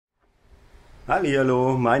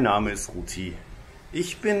Hallihallo, mein Name ist Ruti.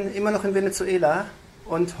 Ich bin immer noch in Venezuela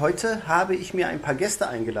und heute habe ich mir ein paar Gäste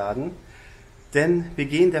eingeladen, denn wir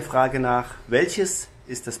gehen der Frage nach, welches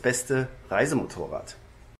ist das beste Reisemotorrad?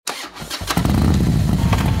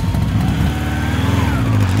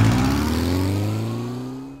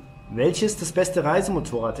 Welches das beste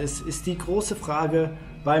Reisemotorrad ist, ist die große Frage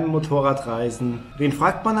beim Motorradreisen. Wen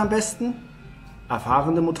fragt man am besten?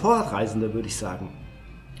 Erfahrene Motorradreisende, würde ich sagen.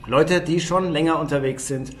 Leute, die schon länger unterwegs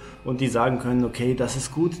sind und die sagen können, okay, das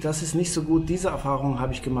ist gut, das ist nicht so gut, diese Erfahrung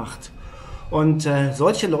habe ich gemacht. Und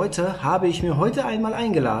solche Leute habe ich mir heute einmal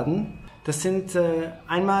eingeladen. Das sind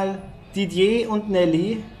einmal Didier und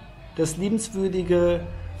Nelly, das liebenswürdige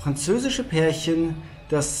französische Pärchen,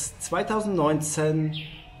 das 2019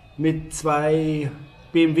 mit zwei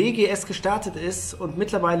BMW GS gestartet ist und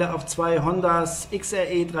mittlerweile auf zwei Hondas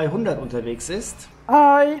XRE 300 unterwegs ist.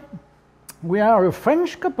 Hi, we are a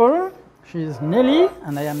French couple. She's Nelly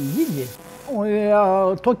and I am Didier. We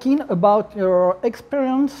are talking about your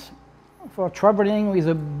experience for traveling with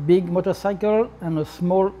a big motorcycle and a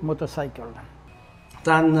small motorcycle.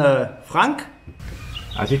 Dann Frank.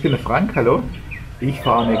 Also ich bin der Frank, hallo. Ich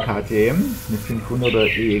fahre eine KTM, eine 500er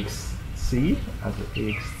EXC, also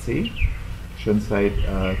EXC, schon seit,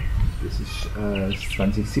 das ist das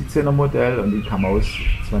 2017er Modell und die kam aus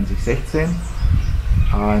 2016.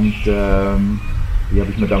 Und die habe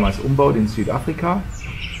ich mir damals umgebaut in Südafrika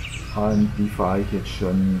und die fahre ich jetzt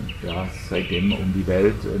schon seitdem um die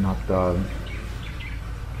Welt und habe da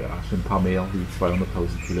schon ein paar mehr wie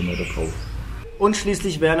 200.000 Kilometer drauf. Und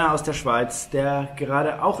schließlich Werner aus der Schweiz, der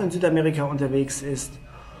gerade auch in Südamerika unterwegs ist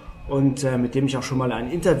und mit dem ich auch schon mal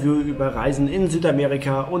ein Interview über Reisen in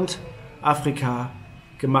Südamerika und Afrika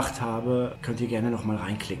gemacht habe. Könnt ihr gerne noch mal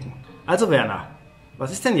reinklicken. Also Werner,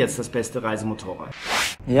 was ist denn jetzt das beste Reisemotorrad?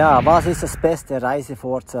 Ja, was ist das beste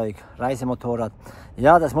Reisefahrzeug, Reisemotorrad?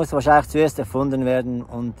 Ja, das muss wahrscheinlich zuerst erfunden werden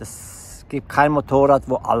und es gibt kein Motorrad,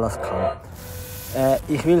 wo alles kann.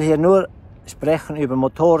 Ich will hier nur sprechen über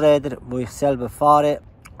Motorräder, wo ich selber fahre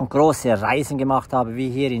und große Reisen gemacht habe, wie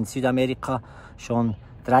hier in Südamerika, schon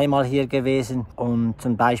 3-mal hier gewesen und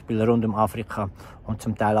zum Beispiel rund um Afrika und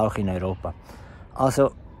zum Teil auch in Europa.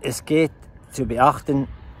 Also es geht zu beachten,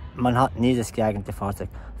 man hat nie das geeignete Fahrzeug.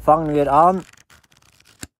 Fangen wir an.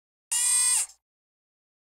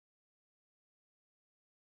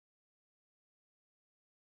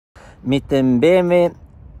 Mit dem BMW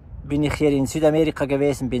bin ich hier in Südamerika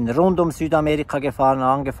gewesen, bin rund um Südamerika gefahren,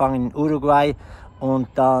 angefangen in Uruguay und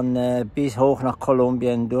dann bis hoch nach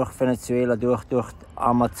Kolumbien, durch Venezuela, durch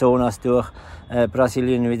Amazonas, durch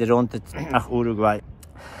Brasilien wieder runter nach Uruguay.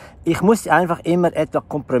 Ich musste einfach immer etwa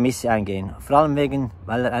Kompromisse eingehen, vor allem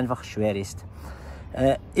weil er einfach schwer ist.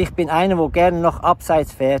 Ich bin einer, der gerne noch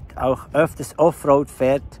abseits fährt, auch öfters Offroad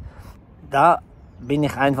fährt. Da bin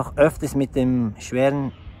ich einfach öfters mit dem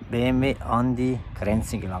schweren BMW an die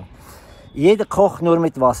Grenzen gelangt. Jeder kocht nur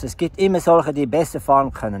mit Wasser. Es gibt immer solche, die besser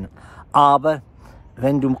fahren können. Aber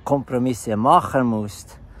wenn du Kompromisse machen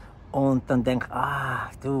musst und dann denkst,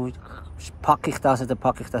 packe ich das oder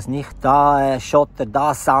packe ich das nicht, da Schotter,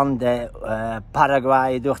 da Sand,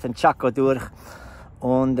 Paraguay durch den Chaco durch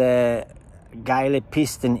und geile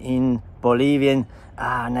Pisten in Bolivien,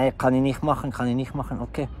 nein, kann ich nicht machen,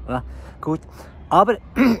 okay, ja, gut. Aber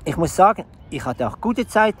ich muss sagen, ich hatte auch gute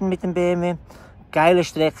Zeiten mit dem BMW, geile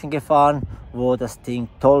Strecken gefahren, wo das Ding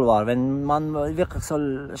toll war. Wenn man wirklich so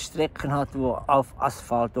Strecken hat, wo auf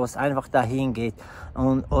Asphalt, wo es einfach dahin geht,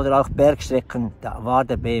 oder auch Bergstrecken, da war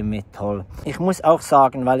der BMW toll. Ich muss auch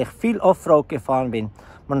sagen, weil ich viel Offroad gefahren bin,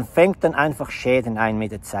 man fängt dann einfach Schäden ein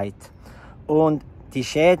mit der Zeit. Und die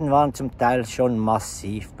Schäden waren zum Teil schon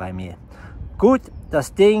massiv bei mir. Gut,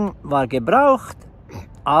 das Ding war gebraucht,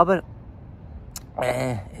 aber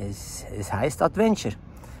es heißt Adventure.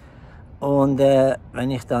 Und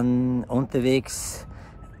wenn ich dann unterwegs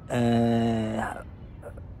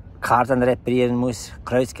Karten reparieren muss,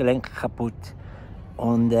 Kreuzgelenke kaputt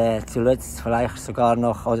und zuletzt vielleicht sogar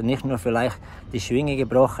noch, oder nicht nur vielleicht, die Schwinge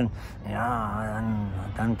gebrochen, ja,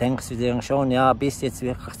 dann denkst du dir schon, ja, bist du jetzt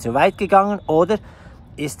wirklich zu weit gegangen oder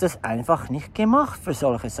ist das einfach nicht gemacht für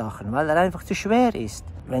solche Sachen, weil er einfach zu schwer ist.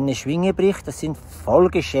 Wenn eine Schwinge bricht, das sind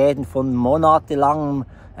Folgeschäden von monatelangem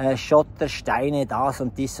Schotter, Steine, das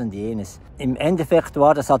und dies und jenes. Im Endeffekt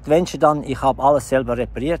war das Adventure dann, ich habe alles selber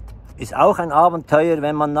repariert. Ist auch ein Abenteuer,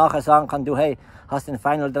 wenn man nachher sagen kann, du hey, hast den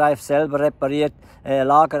Final Drive selber repariert,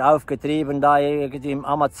 Lager aufgetrieben, da irgendwie im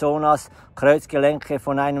Amazonas, Kreuzgelenke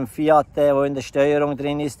von einem Fiat, wo in der Steuerung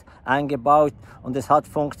drin ist, eingebaut und es hat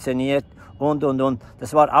funktioniert und.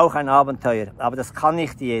 Das war auch ein Abenteuer, aber das kann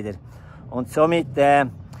nicht jeder. Und somit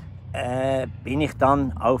bin ich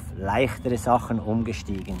dann auf leichtere Sachen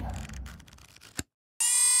umgestiegen.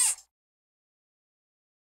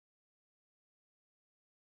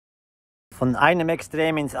 Von einem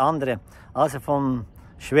Extrem ins andere, also vom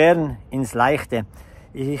Schweren ins Leichte.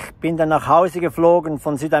 Ich bin dann nach Hause geflogen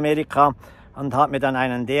von Südamerika und habe mir dann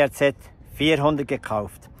einen DRZ 400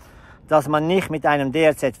 gekauft. Dass man nicht mit einem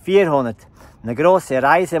DRZ 400 eine große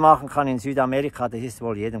Reise machen kann in Südamerika, das ist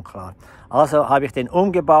wohl jedem klar. Also habe ich den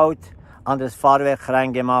umgebaut, anderes Fahrwerk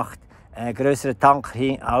reingemacht, größere Tank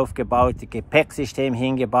aufgebaut, Gepäcksystem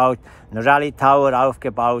hingebaut, ein Rally Tower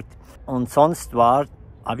aufgebaut und sonst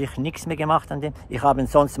habe ich nichts mehr gemacht an dem. Ich habe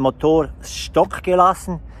sonst den Motor stock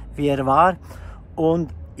gelassen, wie er war,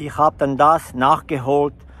 und ich habe dann das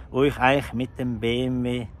nachgeholt, wo ich eigentlich mit dem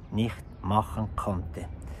BMW nicht machen konnte.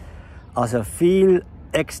 Also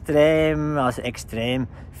extrem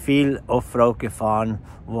viel Offroad gefahren,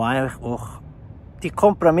 wo eigentlich auch die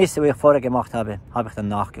Kompromisse, die ich vorher gemacht habe, habe ich dann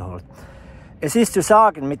nachgeholt. Es ist zu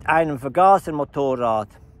sagen, mit einem Vergasermotorrad,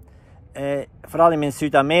 vor allem in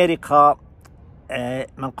Südamerika,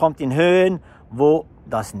 man kommt in Höhen, wo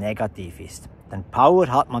das negativ ist. Den Power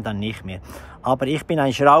hat man dann nicht mehr. Aber ich bin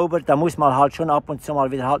ein Schrauber, da muss man halt schon ab und zu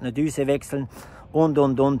mal wieder halt eine Düse wechseln und.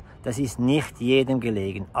 Das ist nicht jedem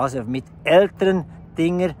gelegen. Also mit älteren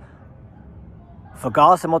Dingen,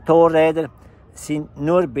 Vergasermotorräder sind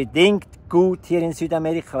nur bedingt gut hier in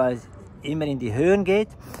Südamerika, weil es immer in die Höhen geht.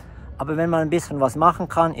 Aber wenn man ein bisschen was machen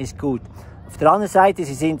kann, ist gut. Auf der anderen Seite,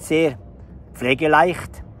 sie sind sehr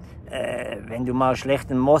pflegeleicht. Wenn du mal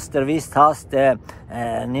schlechten Most erwischt hast,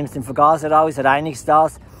 nimmst den Vergaser raus, reinigst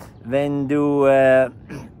das. Wenn du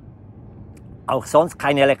auch sonst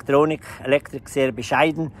keine Elektrik sehr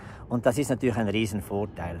bescheiden, und das ist natürlich ein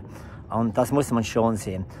Riesenvorteil. Und das muss man schon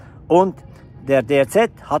sehen. Und der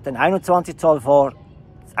DRZ hat ein 21 Zoll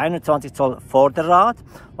Vorderrad,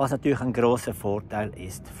 was natürlich ein großer Vorteil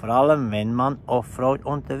ist. Vor allem, wenn man Offroad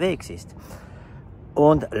unterwegs ist.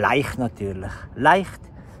 Und leicht natürlich. Leicht.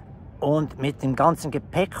 Und mit dem ganzen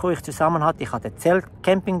Gepäck, wo ich zusammen hatte, ich hatte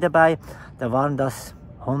Zeltcamping dabei, da waren das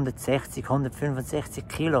 160, 165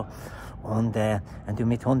 Kilo. Und wenn du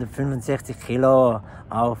mit 165 Kilo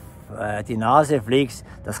auf die Nase fliegst,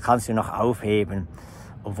 das kannst du noch aufheben.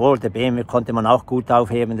 Obwohl, der BMW konnte man auch gut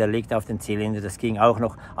aufheben, der liegt auf dem Zylinder, das ging auch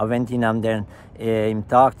noch. Aber wenn du ihn im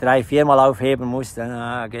Tag 3-4 Mal aufheben musst,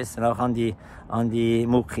 dann gehst du auch an die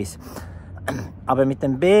Muckis. Aber mit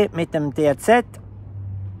dem DRZ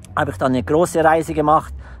habe ich dann eine große Reise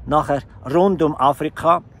gemacht, nachher rund um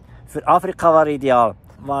Afrika. Für Afrika war ideal,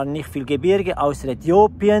 war nicht viel Gebirge außer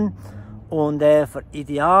Äthiopien und für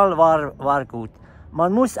ideal war gut.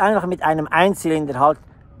 Man muss einfach mit einem Einzylinder halt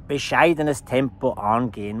bescheidenes Tempo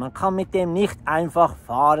angehen. Man kann mit dem nicht einfach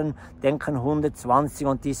fahren, denken 120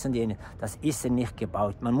 und dies und jenes. Das ist er nicht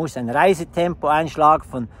gebaut. Man muss ein Reisetempo einschlagen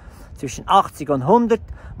von zwischen 80 und 100,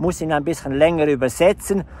 muss ihn ein bisschen länger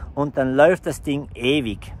übersetzen und dann läuft das Ding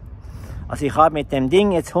ewig. Also ich habe mit dem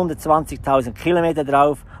Ding jetzt 120.000 Kilometer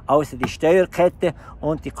drauf, außer die Steuerkette,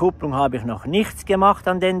 und die Kupplung habe ich noch nichts gemacht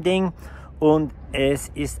an dem Ding, und es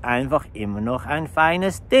ist einfach immer noch ein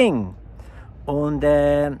feines Ding. Und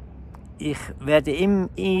ich werde ihn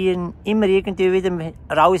immer irgendwie wieder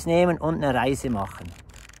rausnehmen und eine Reise machen.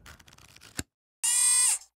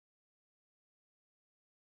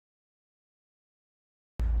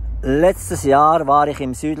 Letztes Jahr war ich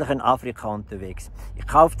im südlichen Afrika unterwegs. Ich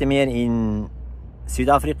kaufte mir in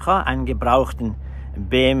Südafrika einen gebrauchten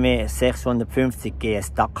BMW 650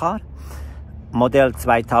 GS Dakar, Modell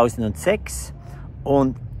 2006,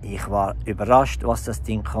 und ich war überrascht, was das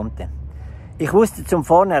Ding konnte. Ich wusste zum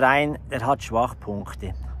Vornherein, er hat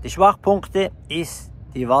Schwachpunkte. Die Schwachpunkte ist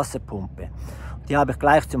die Wasserpumpe. Die habe ich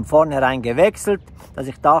gleich zum Vornherein gewechselt, dass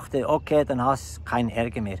ich dachte, okay, dann hast du keinen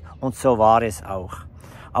Ärger mehr. Und so war es auch.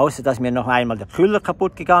 Außer, dass mir noch einmal der Kühler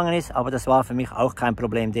kaputt gegangen ist, aber das war für mich auch kein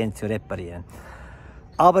Problem, den zu reparieren.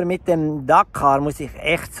 Aber mit dem Dakar muss ich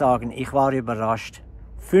echt sagen, ich war überrascht.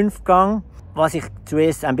 5-Gang, was ich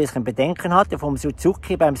zuerst ein bisschen Bedenken hatte vom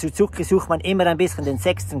Suzuki. Beim Suzuki sucht man immer ein bisschen den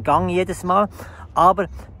 6. Gang jedes Mal, aber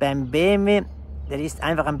beim BMW, der ist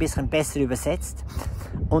einfach ein bisschen besser übersetzt.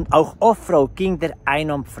 Und auch Offroad ging der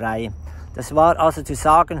einwandfrei. Das war also zu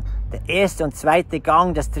sagen, der 1. und 2.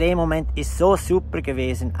 Gang, das Drehmoment ist so super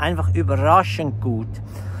gewesen, einfach überraschend gut.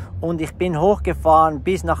 Und ich bin hochgefahren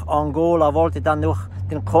bis nach Angola, wollte dann durch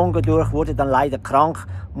den Kongo durch, wurde dann leider krank,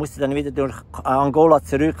 musste dann wieder durch Angola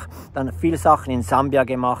zurück, dann viele Sachen in Sambia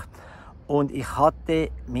gemacht. Und ich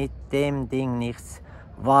hatte mit dem Ding nichts.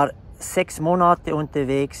 War 6 Monate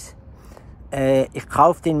unterwegs. Ich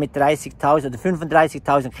kaufte ihn mit 30.000 oder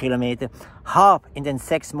 35.000 Kilometer, Habe in den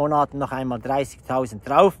 6 Monaten noch einmal 30.000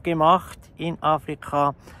 drauf gemacht in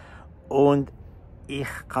Afrika und ich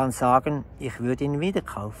kann sagen, ich würde ihn wieder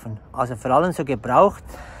kaufen. Also vor allem so gebraucht.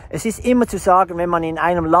 Es ist immer zu sagen, wenn man in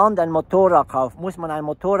einem Land ein Motorrad kauft, muss man ein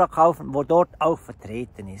Motorrad kaufen, wo dort auch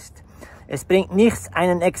vertreten ist. Es bringt nichts,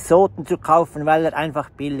 einen Exoten zu kaufen, weil er einfach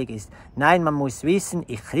billig ist. Nein, man muss wissen,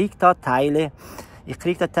 ich kriege da Teile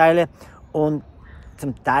und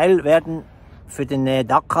zum Teil werden für den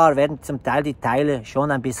Dakar werden zum Teil die Teile schon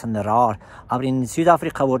ein bisschen rar. Aber in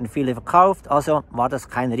Südafrika wurden viele verkauft, also war das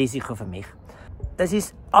kein Risiko für mich. Das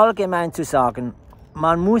ist allgemein zu sagen.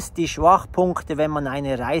 Man muss die Schwachpunkte, wenn man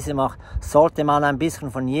eine Reise macht, sollte man ein bisschen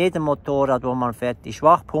von jedem Motorrad, wo man fährt, die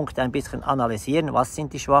Schwachpunkte ein bisschen analysieren. Was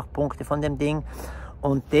sind die Schwachpunkte von dem Ding?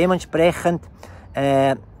 Und dementsprechend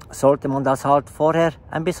sollte man das halt vorher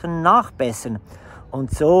ein bisschen nachbessern.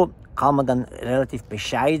 Und so kann man dann relativ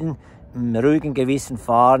bescheiden, im ruhigen Gewissen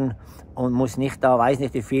fahren und muss nicht da, weiß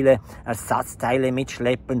nicht wie viele Ersatzteile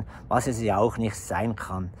mitschleppen, was es ja auch nicht sein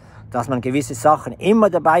kann. Dass man gewisse Sachen immer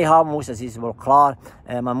dabei haben muss, das ist wohl klar.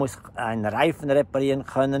 Man muss einen Reifen reparieren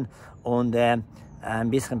können und ein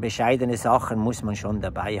bisschen bescheidene Sachen muss man schon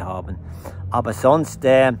dabei haben. Aber sonst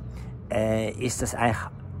ist das eigentlich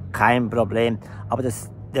kein Problem. Aber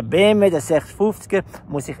der BMW, der 650er,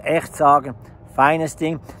 muss ich echt sagen, feines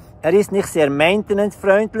Ding. Er ist nicht sehr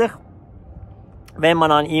maintenance-freundlich. Wenn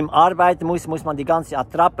man an ihm arbeiten muss, muss man die ganze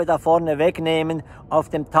Attrappe da vorne wegnehmen auf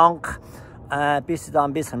dem Tank, bis du da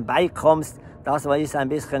ein bisschen beikommst. Das ist ein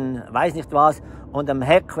bisschen, weiß nicht was. Und am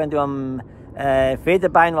Heck, wenn du am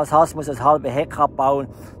Federbein was hast, musst du das halbe Heck abbauen.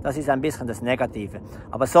 Das ist ein bisschen das Negative.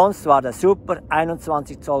 Aber sonst war das super.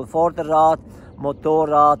 21 Zoll Vorderrad, Motor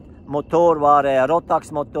war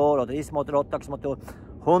Rotax-Motor oder ist Rotax-Motor,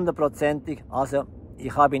 100%ig. Also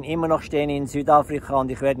ich habe ihn immer noch stehen in Südafrika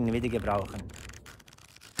und ich werde ihn wieder gebrauchen.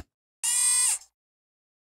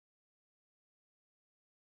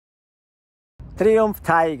 Triumph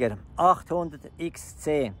Tiger 800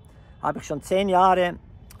 XC habe ich schon 10 Jahre,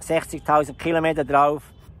 60.000 Kilometer drauf,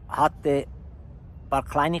 hatte ein paar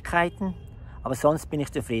Kleinigkeiten, aber sonst bin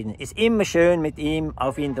ich zufrieden. Ist immer schön mit ihm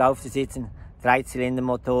auf ihn drauf zu sitzen, 3-Zylinder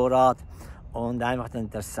Motorrad und einfach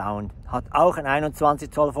der Sound. Hat auch ein 21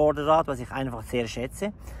 Zoll Vorderrad, was ich einfach sehr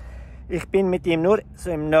schätze. Ich bin mit ihm nur so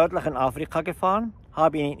im nördlichen Afrika gefahren,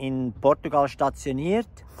 habe ihn in Portugal stationiert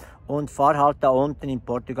und fahre halt da unten in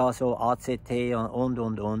Portugal so ACT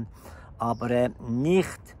und. Aber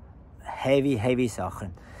nicht heavy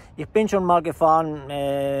Sachen. Ich bin schon mal gefahren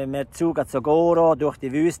mit Zug a Zogoro durch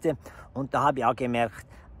die Wüste und da habe ich auch gemerkt,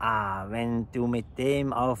 wenn du mit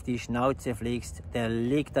dem auf die Schnauze fliegst, der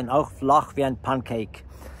liegt dann auch flach wie ein Pancake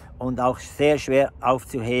und auch sehr schwer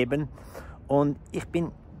aufzuheben. Und ich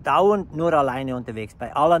bin dauernd nur alleine unterwegs,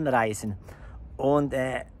 bei allen Reisen. Und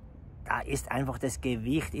da ist einfach das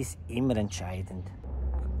Gewicht ist immer entscheidend.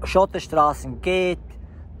 Schotterstraßen geht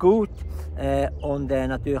gut und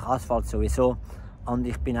natürlich Asphalt sowieso. Und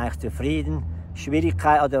ich bin eigentlich zufrieden.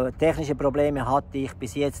 Schwierigkeiten oder technische Probleme hatte ich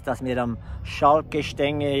bis jetzt, dass mir am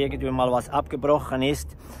Schaltgestänge irgendwie mal was abgebrochen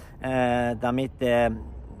ist, damit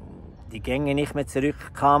die Gänge nicht mehr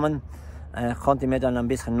zurückkamen. Konnte mir dann ein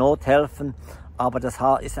bisschen Nothelfen, aber das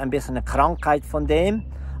ist ein bisschen eine Krankheit von dem.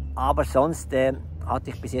 Aber sonst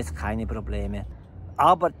hatte ich bis jetzt keine Probleme.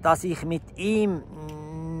 Aber dass ich mit ihm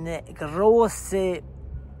eine große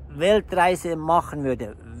Weltreise machen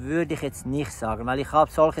würde, würde ich jetzt nicht sagen, weil ich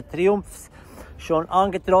habe solche Triumphs schon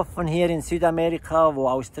angetroffen hier in Südamerika, wo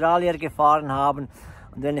Australier gefahren haben.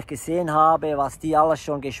 Und wenn ich gesehen habe, was die alles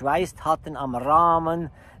schon geschweißt hatten am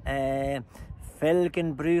Rahmen,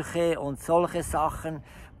 Felgenbrüche und solche Sachen,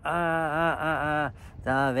 da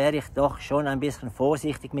wäre ich doch schon ein bisschen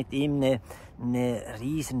vorsichtig mit ihm eine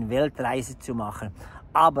riesen Weltreise zu machen.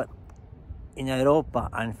 Aber in Europa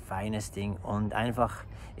ein feines Ding und einfach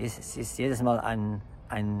es ist jedes Mal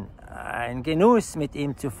ein Genuss mit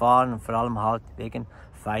ihm zu fahren, vor allem halt wegen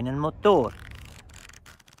feinen Motor.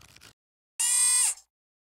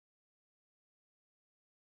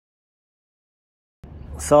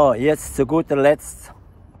 So, jetzt zu guter Letzt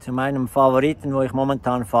zu meinem Favoriten, wo ich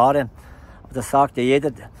momentan fahre. Das sagt ja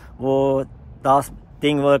jeder, wo das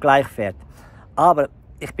Ding wohl gleich fährt. Aber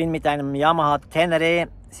ich bin mit einem Yamaha Ténéré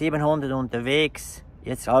 700 unterwegs,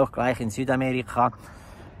 jetzt auch gleich in Südamerika.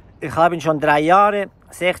 Ich habe ihn schon 3 Jahre,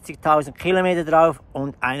 60.000 Kilometer drauf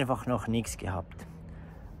und einfach noch nichts gehabt.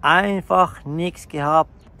 Einfach nichts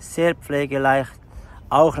gehabt, sehr pflegeleicht.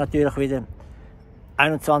 Auch natürlich wieder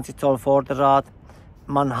 21 Zoll Vorderrad.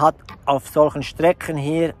 Man hat auf solchen Strecken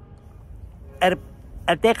hier, er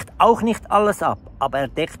deckt auch nicht alles ab, aber er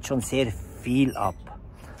deckt schon sehr viel ab.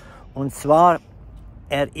 Und zwar,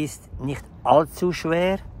 er ist nicht allzu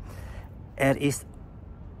schwer. Er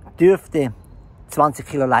dürfte 20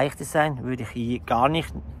 Kilo leichter sein, würde ich hier gar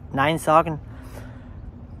nicht Nein sagen.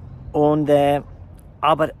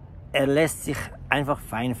 Aber er lässt sich einfach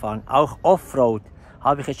fein fahren. Auch Offroad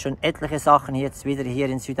habe ich jetzt schon etliche Sachen jetzt wieder hier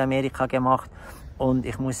in Südamerika gemacht. Und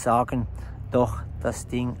ich muss sagen, doch, das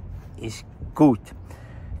Ding ist gut.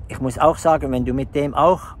 Ich muss auch sagen, wenn du mit dem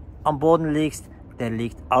auch am Boden liegst, der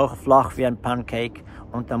liegt auch flach wie ein Pancake.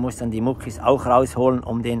 Und da musst du dann die Muckis auch rausholen,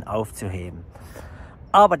 um den aufzuheben.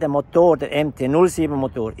 Aber der Motor, der MT-07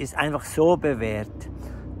 Motor, ist einfach so bewährt.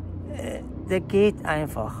 Der geht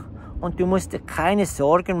einfach. Und du musst dir keine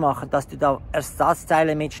Sorgen machen, dass du da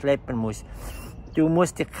Ersatzteile mitschleppen musst. Du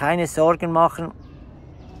musst dir keine Sorgen machen,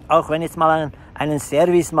 auch wenn jetzt mal einen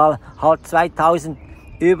Service mal halt 2000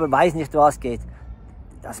 über, weiß nicht was geht.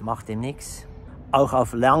 Das macht ihm nichts. Auch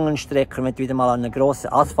auf langen Strecken, wenn du wieder mal eine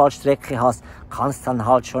große Asphaltstrecke hast, kannst dann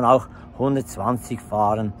halt schon auch 120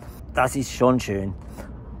 fahren. Das ist schon schön.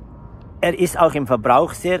 Er ist auch im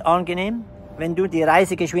Verbrauch sehr angenehm. Wenn du die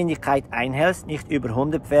Reisegeschwindigkeit einhältst, nicht über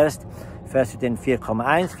 100 fährst, fährst du den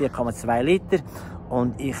 4,1, 4,2 Liter.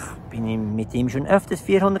 Und ich bin mit ihm schon öfters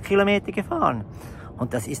 400 Kilometer gefahren.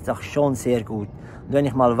 Und das ist doch schon sehr gut. Und wenn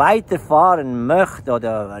ich mal weiterfahren möchte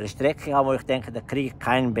oder eine Strecke habe, wo ich denke, da kriege ich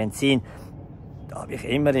keinen Benzin, da habe ich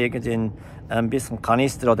immer irgendwie ein bisschen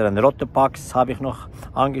Kanister oder einen Rotopax habe ich noch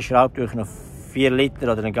angeschraubt, wo ich noch 4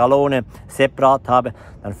 Liter oder eine Gallone separat habe.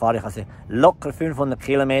 Dann fahre ich also locker 500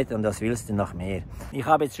 Kilometer und das willst du noch mehr. Ich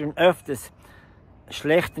habe jetzt schon öfters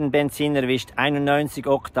schlechten Benzin erwischt, 91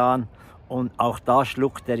 Oktan. Und auch da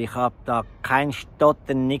schluckt er. Ich habe da kein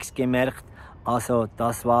Stottern, nichts gemerkt. Also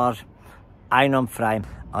das war einwandfrei.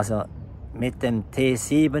 Also mit dem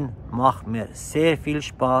T7 macht mir sehr viel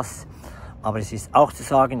Spaß. Aber es ist auch zu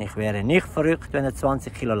sagen, ich wäre nicht verrückt, wenn er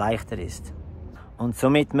 20 Kilo leichter ist. Und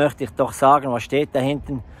somit möchte ich doch sagen, was steht da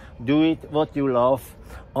hinten? Do it what you love.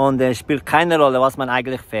 Und es spielt keine Rolle, was man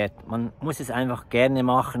eigentlich fährt. Man muss es einfach gerne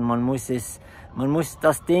machen. Man muss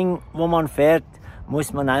das Ding, wo man fährt,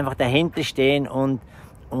 muss man einfach dahinter stehen und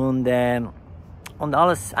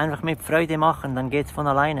alles einfach mit Freude machen, dann geht's von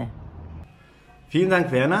alleine. Vielen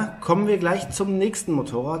Dank, Werner. Kommen wir gleich zum nächsten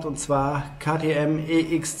Motorrad, und zwar KTM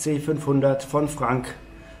EXC 500 von Frank.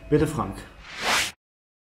 Bitte, Frank.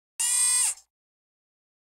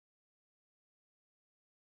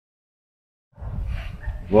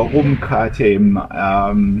 Warum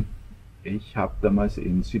KTM? Ich habe damals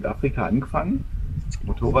in Südafrika angefangen,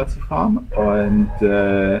 Motorrad zu fahren, und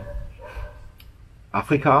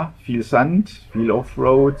Afrika, viel Sand, viel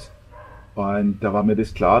Offroad, und da war mir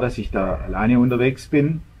das klar, dass ich da alleine unterwegs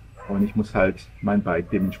bin und ich muss halt mein Bike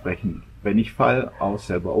dementsprechend, wenn ich fall, auch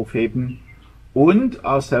selber aufheben und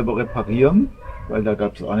auch selber reparieren, weil da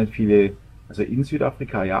gab es auch nicht viele, also in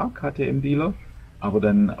Südafrika ja, KTM-Dealer, aber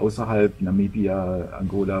dann außerhalb Namibia,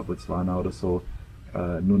 Angola, Botswana oder so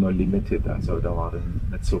nur noch limited, also da war dann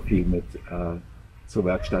nicht so viel mit zur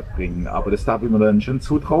Werkstatt bringen, aber das darf ich mir dann schon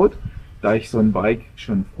zutraut, da ich so ein Bike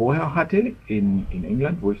schon vorher hatte in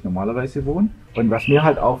England, wo ich normalerweise wohne. Und was mir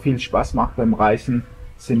halt auch viel Spaß macht beim Reisen,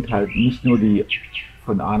 sind halt nicht nur die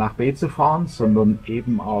von A nach B zu fahren, sondern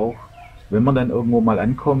eben auch, wenn man dann irgendwo mal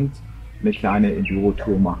ankommt, eine kleine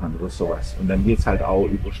Enduro-Tour machen oder sowas. Und dann geht's halt auch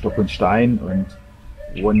über Stock und Stein und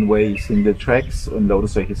One-Way, Single Tracks und lauter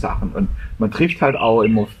solche Sachen. Und man trifft halt auch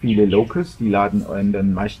immer viele Locals, die laden einen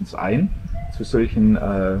dann meistens ein zu solchen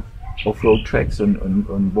Offroad-Tracks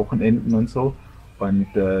und Wochenenden und so. Und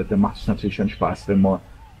da macht es natürlich schon Spaß, wenn man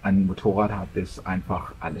ein Motorrad hat, das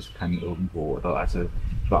einfach alles kann irgendwo. Oder also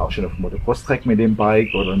ich war auch schon auf dem Motocross-Track mit dem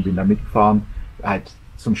Bike oder bin da mitgefahren, halt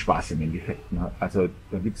zum Spaß im Endeffekt. Ne? Also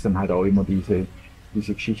da gibt's dann halt auch immer diese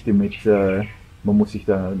Geschichte mit, man muss sich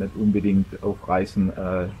da nicht unbedingt auf Reisen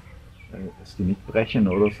das Genick brechen,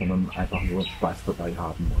 oder, sondern einfach nur Spaß dabei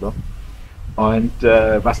haben, oder? Und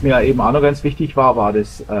was mir eben auch noch ganz wichtig war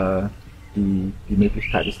das die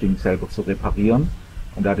Möglichkeit, das Ding selber zu reparieren.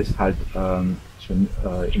 Und da das halt schon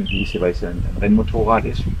in gewisser Weise ein Rennmotorrad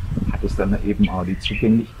ist, hat es dann eben auch die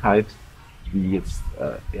Zugänglichkeit, wie jetzt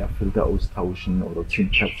Airfilter austauschen oder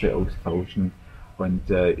Zündkerze austauschen. Und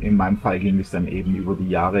in meinem Fall ging es dann eben über die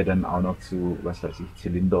Jahre dann auch noch zu, was weiß ich,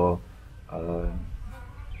 Zylinder,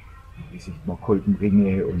 wie sieht man,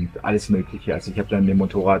 Kolbenringe und alles Mögliche. Also ich habe dann im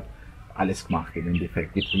Motorrad alles gemacht im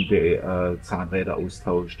Endeffekt, Getriebe, Zahnräder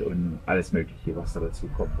austauscht und alles Mögliche, was da dazu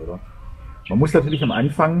kommt, oder? Man muss natürlich am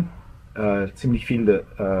Anfang ziemlich viel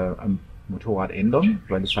am Motorrad ändern,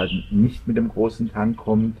 weil es halt nicht mit dem großen Tank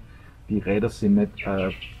kommt. Die Räder sind nicht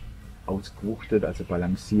ausgewuchtet, also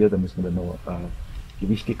balanciert, da muss man dann noch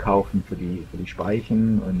Gewichte kaufen für die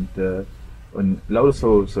Speichen und Und lauter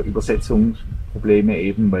so Übersetzungsprobleme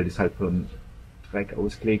eben, weil das halt für einen Track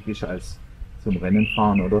ausgelegt ist als zum Rennen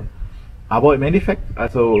fahren, oder? Aber im Endeffekt,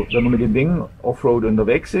 also wenn man mit dem Ding Offroad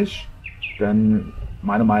unterwegs ist, dann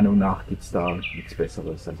meiner Meinung nach gibt es da nichts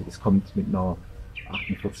Besseres. Also das kommt mit einer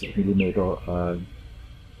 48 mm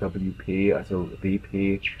WP, also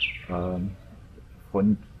WP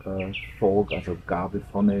Front Fork, also Gabel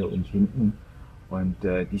vorne und hinten, und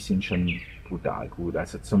die sind schon brutal gut.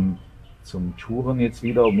 Also zum Touren jetzt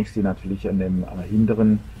wieder musste ich natürlich an dem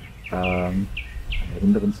hinteren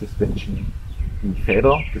Suspension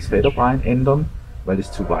das Federbein ändern, weil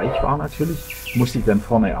das zu weich war natürlich. Musste ich dann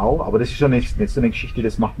vorne auch, aber das ist schon nicht so eine Geschichte,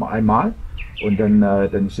 das macht man einmal und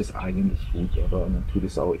dann ist das eigentlich gut, oder man tut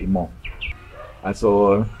es auch immer.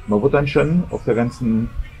 Also man wird dann schon auf der ganzen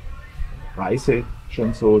Reise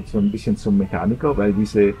schon so ein bisschen zum Mechaniker, weil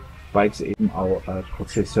diese Bikes eben auch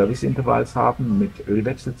kurze Serviceintervalls haben, mit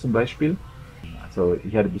Ölwechsel zum Beispiel. Also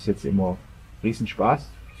ich hatte bis jetzt immer riesen Spaß,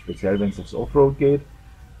 speziell wenn es aufs Offroad geht.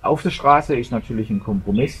 Auf der Straße ist natürlich ein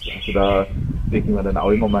Kompromiss, also da denke ich mir dann auch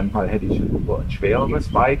immer, manchmal hätte ich lieber ein schwereres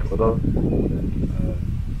Bike oder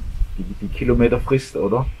die Kilometer frisst,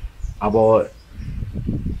 oder? Aber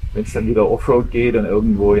wenn es dann wieder Offroad geht und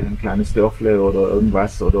irgendwo in ein kleines Dörfle oder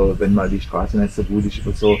irgendwas, oder wenn mal die Straße nicht so gut ist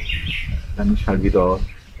oder so, dann ist halt wieder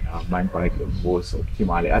mein Bike irgendwo das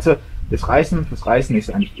Optimale. Also das Reisen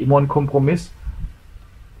ist eigentlich immer ein Kompromiss.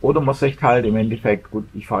 Oder man sagt halt im Endeffekt, gut,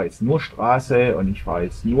 ich fahre jetzt nur Straße und ich fahre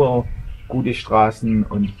jetzt nur gute Straßen,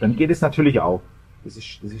 und dann geht es natürlich auch. Das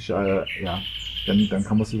ist dann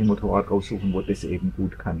kann man sich ein Motorrad raussuchen, wo das eben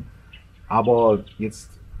gut kann. Aber jetzt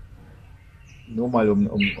nur mal um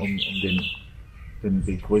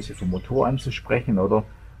die Größe vom Motor anzusprechen, oder?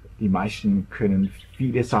 Die meisten können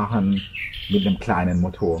viele Sachen mit einem kleinen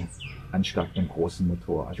Motor anstatt einem großen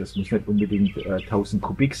Motor. Also es muss nicht unbedingt 1000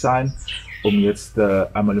 Kubik sein, um jetzt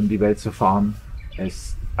einmal um die Welt zu fahren.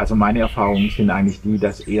 Also meine Erfahrungen sind eigentlich die,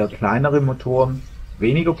 dass eher kleinere Motoren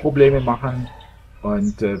weniger Probleme machen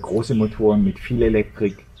und große Motoren mit viel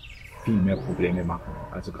Elektrik viel mehr Probleme machen.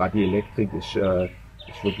 Also gerade die Elektrik ist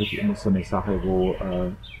wirklich immer so eine Sache, wo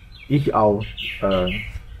ich auch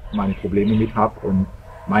meine Probleme mit habe, und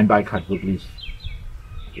mein Bike hat wirklich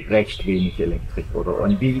recht wenig Elektrik, oder?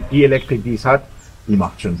 Und die Elektrik, die es hat, die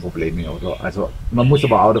macht schon Probleme, oder? Also man muss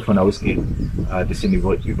aber auch davon ausgehen, das sind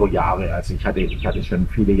über Jahre. Also ich hatte schon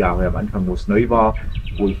viele Jahre am Anfang, wo es neu war,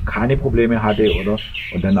 wo ich keine Probleme hatte, oder?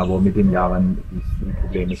 Und dann aber mit den Jahren die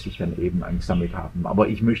Probleme sich dann eben angesammelt haben. Aber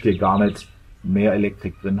ich möchte gar nicht mehr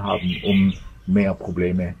Elektrik drin haben, um mehr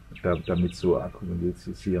Probleme damit zu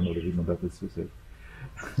akkumulieren, oder wie man das so sagt.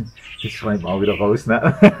 Das schreiben wir auch wieder raus,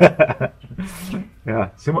 ne?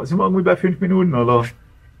 Ja, sind wir irgendwie bei 5 Minuten, oder?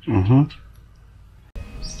 Mhm.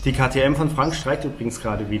 Die KTM von Frank streikt übrigens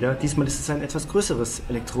gerade wieder. Diesmal ist es ein etwas größeres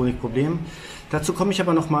Elektronikproblem. Dazu komme ich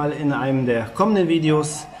aber nochmal in einem der kommenden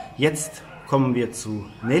Videos. Jetzt kommen wir zu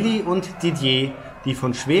Nelly und Didier, die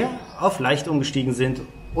von schwer auf leicht umgestiegen sind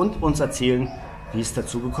und uns erzählen, wie es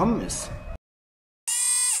dazu gekommen ist.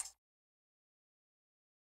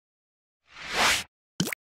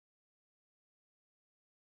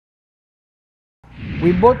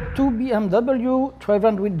 We bought 2 BMW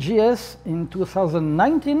 1200 GS in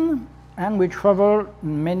 2019, and we travel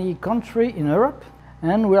in many countries in Europe,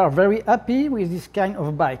 and we are very happy with this kind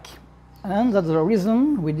of bike. And that's the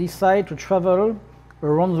reason we decide to travel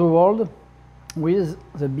around the world with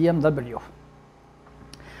the BMW.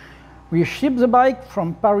 We shipped the bike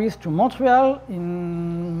from Paris to Montreal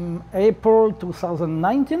in April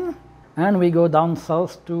 2019, and we go down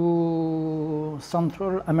south to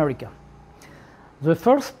Central America. The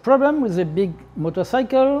first problem with the big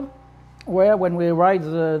motorcycle were when we ride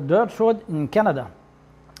the dirt road in Canada,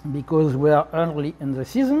 because we are early in the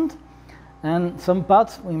season and some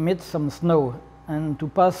parts we meet some snow, and to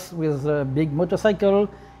pass with a big motorcycle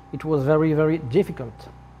it was very, very difficult.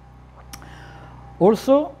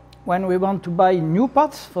 Also, when we want to buy new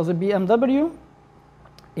parts for the BMW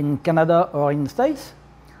in Canada or in States,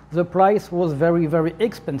 the price was very, very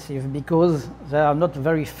expensive because they are not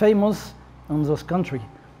very famous in those countries.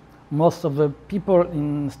 Most of the people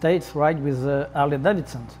in States ride with Harley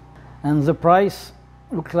Davidson, and the price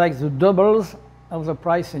looks like the doubles of the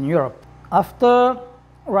price in Europe. After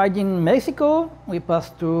riding Mexico, we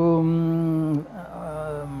passed to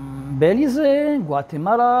Belize,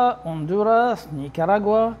 Guatemala, Honduras,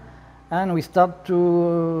 Nicaragua, and we start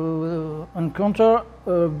to encounter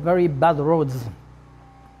very bad roads.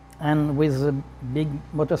 And with a big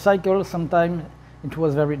motorcycle, sometimes it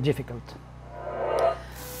was very difficult.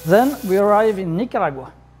 Then we arrive in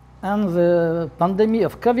Nicaragua, and the pandemic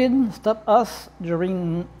of COVID stopped us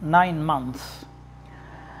during 9 months.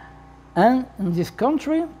 And in this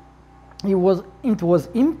country, it was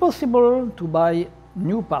impossible to buy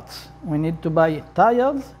new parts. We need to buy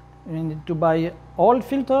tires, we need to buy oil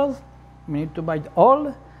filters, we need to buy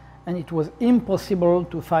oil, and it was impossible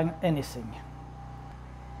to find anything.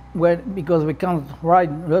 Well, because we can't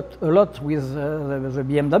ride a lot with the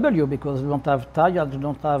BMW because we don't have tires, we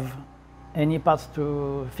don't have any parts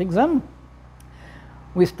to fix them.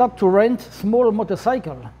 We start to rent small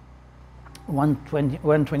motorcycle,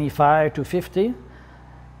 125 to 50,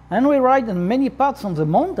 and we ride in many parts on the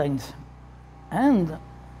mountains. And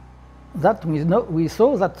that we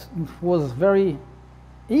saw that it was very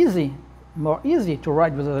easy, more easy to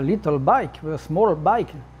ride with a little bike, with a small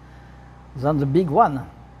bike, than the big one.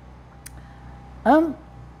 And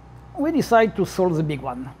we decided to solve the big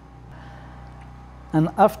one. And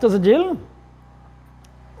after the deal,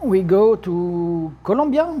 we go to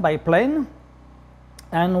Colombia by plane,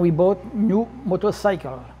 and we bought new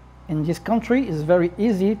motorcycle. In this country, it's very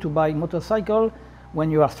easy to buy motorcycle when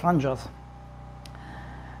you are strangers.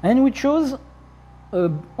 And we chose a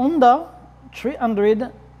Honda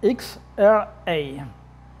 300 XRA.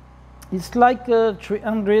 It's like a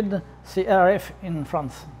 300 CRF in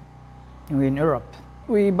France, in Europe.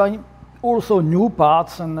 We buy also new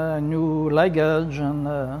parts and new luggage,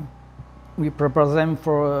 and we prepare them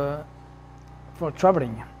for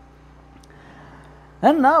traveling.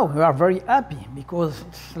 And now we are very happy because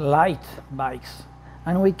it's light bikes,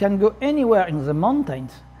 and we can go anywhere in the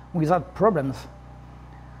mountains without problems.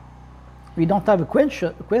 We don't have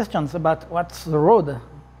questions about what's the road.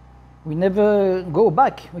 We never go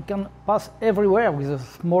back. We can pass everywhere with a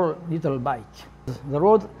small little bike. The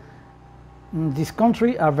roads in this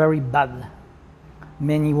country are very bad.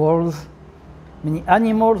 Many walls, many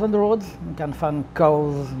animals on the roads. You can find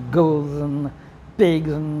cows, goats, and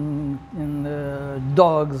pigs, and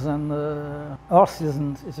dogs, and horses.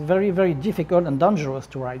 And it's very, very difficult and dangerous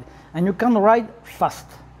to ride. And you can ride fast.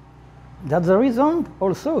 That's the reason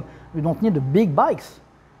also we don't need the big bikes,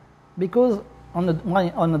 because on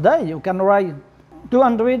a day you can ride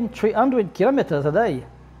 200, 300 kilometers a day,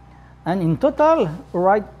 and in total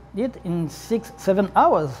ride it in 6-7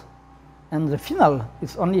 hours, and the final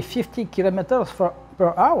is only 50 kilometers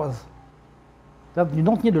per hour. That you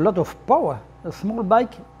don't need a lot of power. A small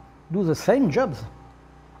bike do the same jobs,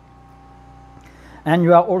 and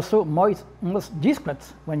you are also most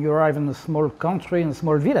discreet when you arrive in a small country, in a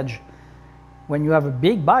small village. When you have a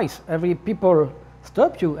big bike, every people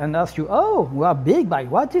stop you and ask you, "Oh, we have a big bike.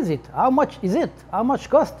 What is it? How much is it? How much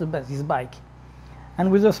costs this bike?"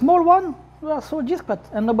 And with a small one, you are so discreet,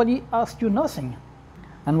 and nobody asks you nothing.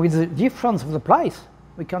 And with the difference of the price,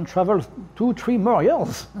 we can travel 2-3 more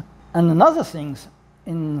years. And another things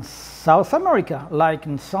in South America, like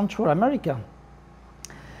in Central America,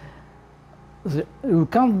 you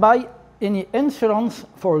can't buy any insurance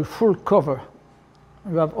for a full cover.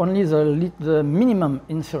 You have only the minimum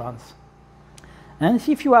insurance. And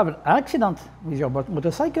if you have an accident with your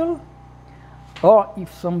motorcycle, or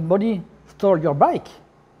if somebody stole your bike,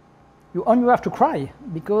 you only have to cry,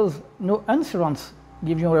 because no insurance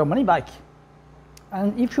gives you your money back.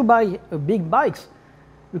 And if you buy a big bike,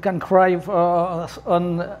 you can cry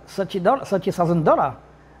on $30,000.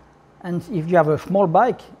 And if you have a small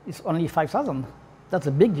bike, it's only $5,000. That's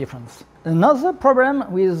a big difference. Another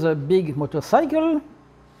problem with a big motorcycle,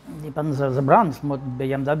 depends on the brands,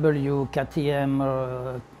 BMW, KTM,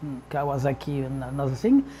 Kawasaki, and another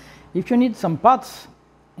thing. If you need some parts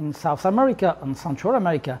in South America and Central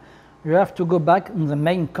America, you have to go back in the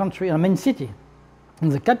main country, the main city, in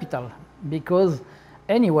the capital, because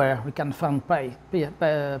anywhere we can find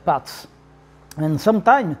parts. And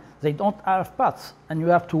sometimes they don't have parts, and you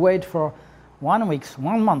have to wait for 1 week,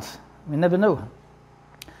 1 month. We never know.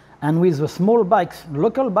 And with the small bikes,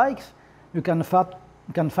 local bikes, you can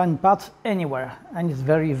find parts anywhere, and it's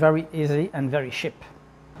very, very easy and very cheap.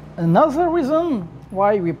 Another reason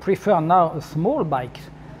why we prefer now a small bike,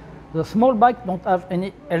 the small bike don't have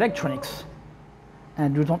any electronics,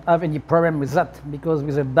 and you don't have any problem with that, because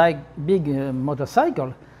with a big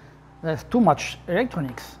motorcycle, there's too much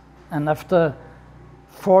electronics. And after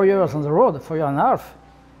 4 years on the road, 4 years and a half,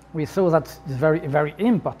 we saw that it's very, very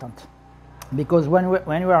important. Because when we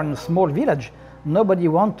are in a small village, nobody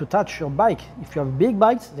wants to touch your bike. If you have big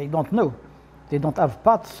bikes, they don't know. They don't have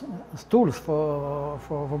parts, tools for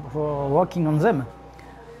working on them.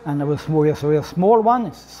 And with a small one,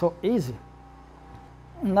 it's so easy.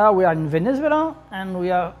 Now we are in Venezuela, and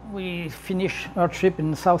we finish our trip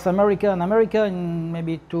in South America and America in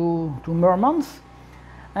maybe two more months.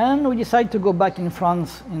 And we decided to go back in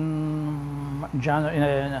France in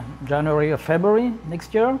January or February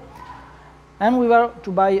next year. And we were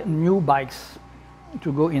to buy new bikes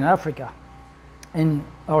to go in Africa. And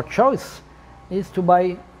our choice is to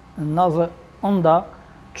buy another Honda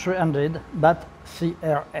 300 but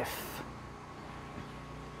CRF.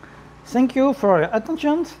 Thank you for your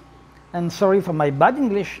attention and sorry for my bad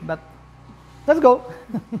English, but let's go.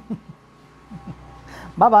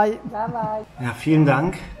 Bye bye. Bye bye. Ja, vielen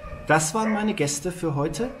Dank. Das waren meine Gäste für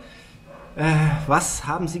heute. Was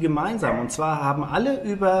haben sie gemeinsam? Und zwar haben alle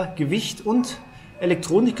über Gewicht und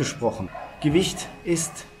Elektronik gesprochen. Gewicht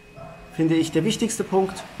ist, finde ich, der wichtigste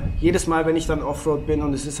Punkt. Jedes Mal, wenn ich dann Offroad bin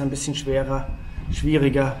und es ist ein bisschen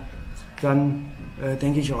schwieriger, dann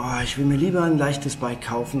denke ich, oh, ich will mir lieber ein leichtes Bike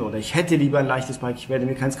kaufen oder ich hätte lieber ein leichtes Bike. Ich werde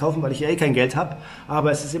mir keins kaufen, weil ich kein Geld habe.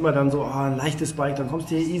 Aber es ist immer dann so, oh, ein leichtes Bike, dann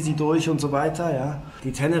kommst du hier easy durch und so weiter. Ja.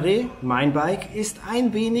 Die Ténéré, mein Bike, ist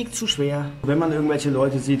ein wenig zu schwer. Wenn man irgendwelche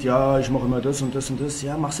Leute sieht, ja, ich mache immer das und das und das,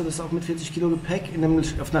 ja, machst du das auch mit 40 Kilo Gepäck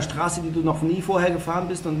auf einer Straße, die du noch nie vorher gefahren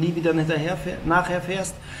bist und nie wieder nachher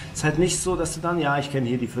fährst. Ist halt nicht so, dass du dann, ja, ich kenne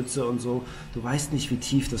hier die Pfütze und so. Du weißt nicht, wie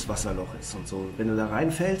tief das Wasserloch ist und so. Wenn du da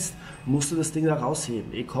reinfällst, musst du das Ding da rausheben,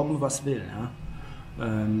 kommen, was will. Ja?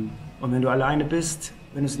 Und wenn du alleine bist,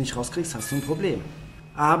 wenn du es nicht rauskriegst, hast du ein Problem.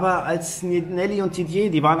 Aber als Nelly und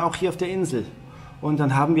Didier, die waren auch hier auf der Insel. Und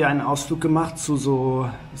dann haben wir einen Ausflug gemacht zu so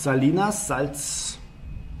Salinas,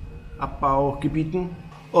 Salzabbaugebieten.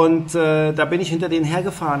 Und da bin ich hinter denen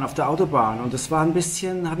hergefahren auf der Autobahn. Und es war ein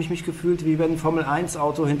bisschen, habe ich mich gefühlt, wie wenn ein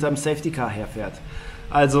Formel-1-Auto hinter einem Safety-Car herfährt.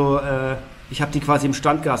 Also ich habe die quasi im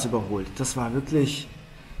Standgas überholt. Das war wirklich,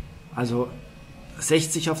 also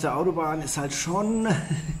 60 auf der Autobahn ist halt schon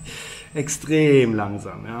extrem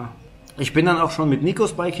langsam. Ja. Ich bin dann auch schon mit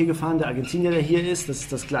Nikos Bike hier gefahren, der Argentinier, der hier ist. Das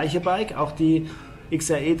ist das gleiche Bike, auch die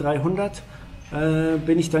XRE 300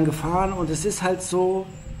 bin ich dann gefahren. Und es ist halt so,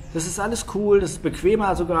 das ist alles cool, das ist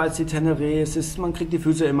bequemer sogar als die Ténéré. Man kriegt die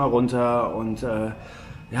Füße immer runter und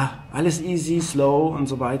ja, alles easy, slow und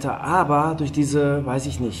so weiter. Aber durch diese, weiß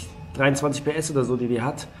ich nicht, 23 PS oder so, die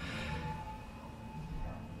hat,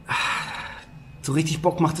 so richtig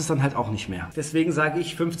Bock macht es dann halt auch nicht mehr. Deswegen sage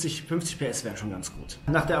ich, 50 PS wären schon ganz gut.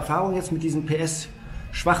 Nach der Erfahrung jetzt mit diesen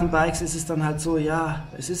PS-schwachen Bikes ist es dann halt so, ja,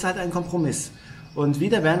 es ist halt ein Kompromiss. Und wie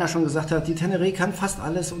der Werner schon gesagt hat, die Ténéré kann fast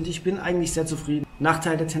alles und ich bin eigentlich sehr zufrieden.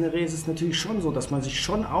 Nachteil der Ténéré ist es natürlich schon so, dass man sich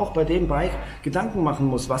schon auch bei dem Bike Gedanken machen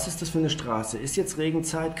muss. Was ist das für eine Straße? Ist jetzt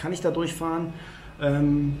Regenzeit? Kann ich da durchfahren?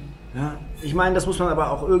 Ja, ich meine, das muss man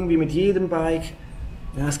aber auch irgendwie mit jedem Bike.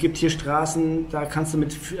 Ja, es gibt hier Straßen, da kannst du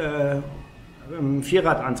mit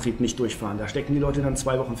Vierradantrieb nicht durchfahren. Da stecken die Leute dann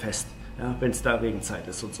 2 Wochen fest, ja, wenn es da Regenzeit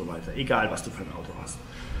ist und so weiter. Egal, was du für ein Auto hast.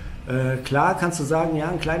 Klar kannst du sagen, ja,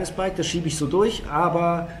 ein kleines Bike, das schiebe ich so durch,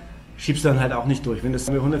 aber schiebst dann halt auch nicht durch. Wenn das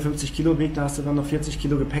 150 Kilo wiegt, da hast du dann noch 40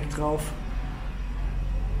 Kilo Gepäck drauf.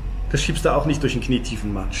 Das schiebst du auch nicht durch einen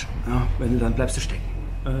knietiefen Matsch. Ja, wenn du dann bleibst du stecken.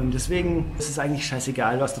 Deswegen ist es eigentlich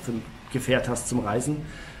scheißegal, was du für ein Gefährt hast zum Reisen.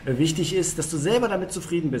 Wichtig ist, dass du selber damit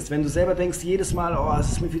zufrieden bist. Wenn du selber denkst, jedes Mal, oh,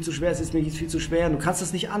 es ist mir viel zu schwer, es ist mir viel zu schwer, und du kannst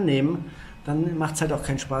es nicht annehmen, dann macht es halt auch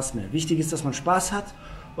keinen Spaß mehr. Wichtig ist, dass man Spaß hat.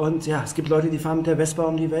 Und ja, es gibt Leute, die fahren mit der Vespa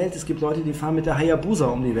um die Welt, es gibt Leute, die fahren mit der Hayabusa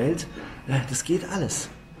um die Welt. Das geht alles.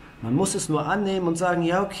 Man muss es nur annehmen und sagen,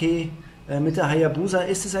 ja okay, mit der Hayabusa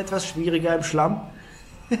ist es etwas schwieriger im Schlamm,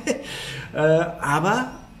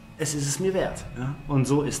 aber es ist es mir wert. Ja? Und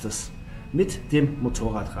so ist es mit dem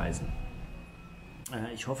Motorradreisen.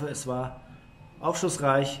 Ich hoffe, es war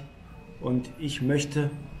aufschlussreich und ich möchte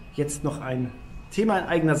jetzt noch ein Thema in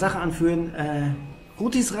eigener Sache anführen.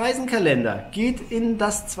 Rutis Reisenkalender geht in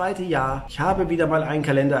das 2. Jahr. Ich habe wieder mal einen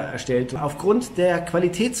Kalender erstellt. Aufgrund der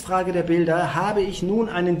Qualitätsfrage der Bilder habe ich nun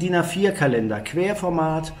einen DIN A4 Kalender,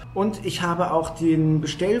 Querformat, und ich habe auch den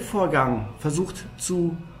Bestellvorgang versucht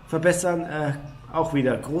zu verbessern. Auch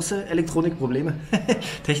wieder große Elektronikprobleme,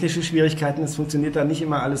 technische Schwierigkeiten. Es funktioniert dann nicht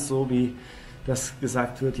immer alles so, wie das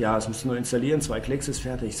gesagt wird. Ja, es musst du nur installieren, 2 Klicks ist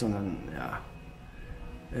fertig, sondern ja,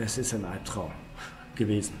 es ist ein Albtraum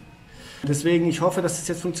gewesen. Deswegen, ich hoffe, dass es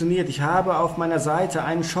jetzt funktioniert. Ich habe auf meiner Seite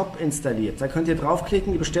einen Shop installiert. Da könnt ihr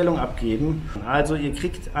draufklicken, die Bestellung abgeben. Also ihr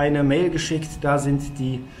kriegt eine Mail geschickt, da sind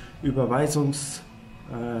die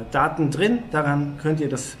Überweisungsdaten drin. Daran könnt ihr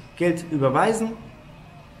das Geld überweisen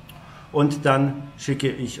und dann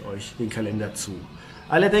schicke ich euch den Kalender zu.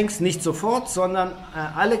 Allerdings nicht sofort, sondern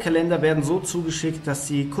alle Kalender werden so zugeschickt, dass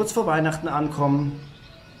sie kurz vor Weihnachten ankommen.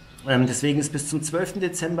 Deswegen ist bis zum 12.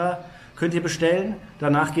 Dezember könnt ihr bestellen,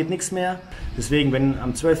 danach geht nichts mehr. Deswegen, wenn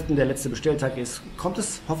am 12. der letzte Bestelltag ist, kommt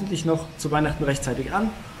es hoffentlich noch zu Weihnachten rechtzeitig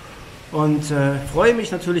an. Und freue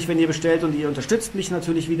mich natürlich, wenn ihr bestellt, und ihr unterstützt mich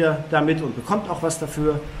natürlich wieder damit und bekommt auch was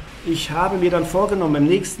dafür. Ich habe mir dann vorgenommen, im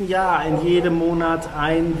nächsten Jahr in jedem Monat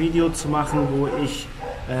ein Video zu machen, wo ich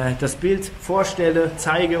das Bild vorstelle,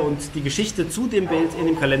 zeige und die Geschichte zu dem Bild in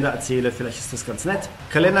dem Kalender erzähle. Vielleicht ist das ganz nett.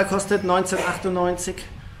 Kalender kostet 19,98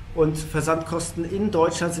 und Versandkosten in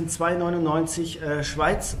Deutschland sind 2,99.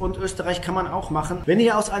 Schweiz und Österreich kann man auch machen. Wenn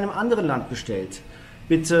ihr aus einem anderen Land bestellt,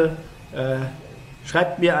 bitte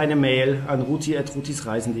schreibt mir eine Mail an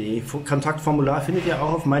ruti@rutisreisen.de. Kontaktformular findet ihr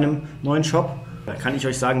auch auf meinem neuen Shop. Da kann ich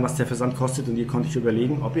euch sagen, was der Versand kostet, und ihr könnt euch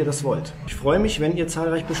überlegen, ob ihr das wollt. Ich freue mich, wenn ihr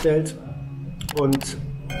zahlreich bestellt, und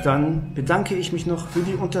dann bedanke ich mich noch für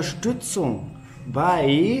die Unterstützung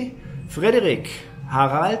bei Frederik,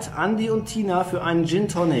 Harald, Andi und Tina für einen Gin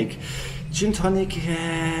Tonic. Gin Tonic,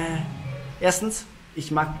 erstens, ich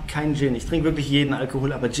mag keinen Gin. Ich trinke wirklich jeden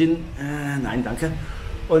Alkohol, aber Gin, nein, danke.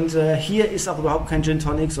 Und hier ist auch überhaupt kein Gin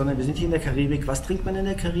Tonic, sondern wir sind hier in der Karibik. Was trinkt man in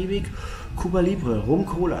der Karibik? Cuba Libre, Rum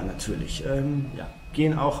Cola natürlich. Ja,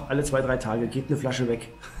 gehen auch alle 2-3 Tage, geht eine Flasche weg.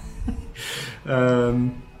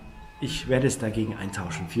 Ich werde es dagegen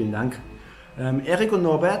eintauschen. Vielen Dank. Erik und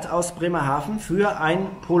Norbert aus Bremerhaven für ein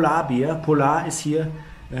Polarbier. Polar ist hier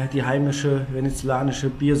die heimische venezolanische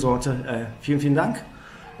Biersorte. Vielen, vielen Dank.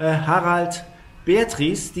 Harald,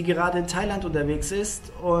 Beatrice, die gerade in Thailand unterwegs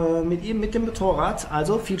ist, mit dem Motorrad.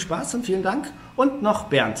 Also viel Spaß und vielen Dank. Und noch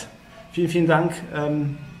Bernd. Vielen, vielen Dank.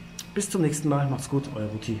 Bis zum nächsten Mal. Macht's gut, euer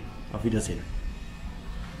Ruti. Auf Wiedersehen.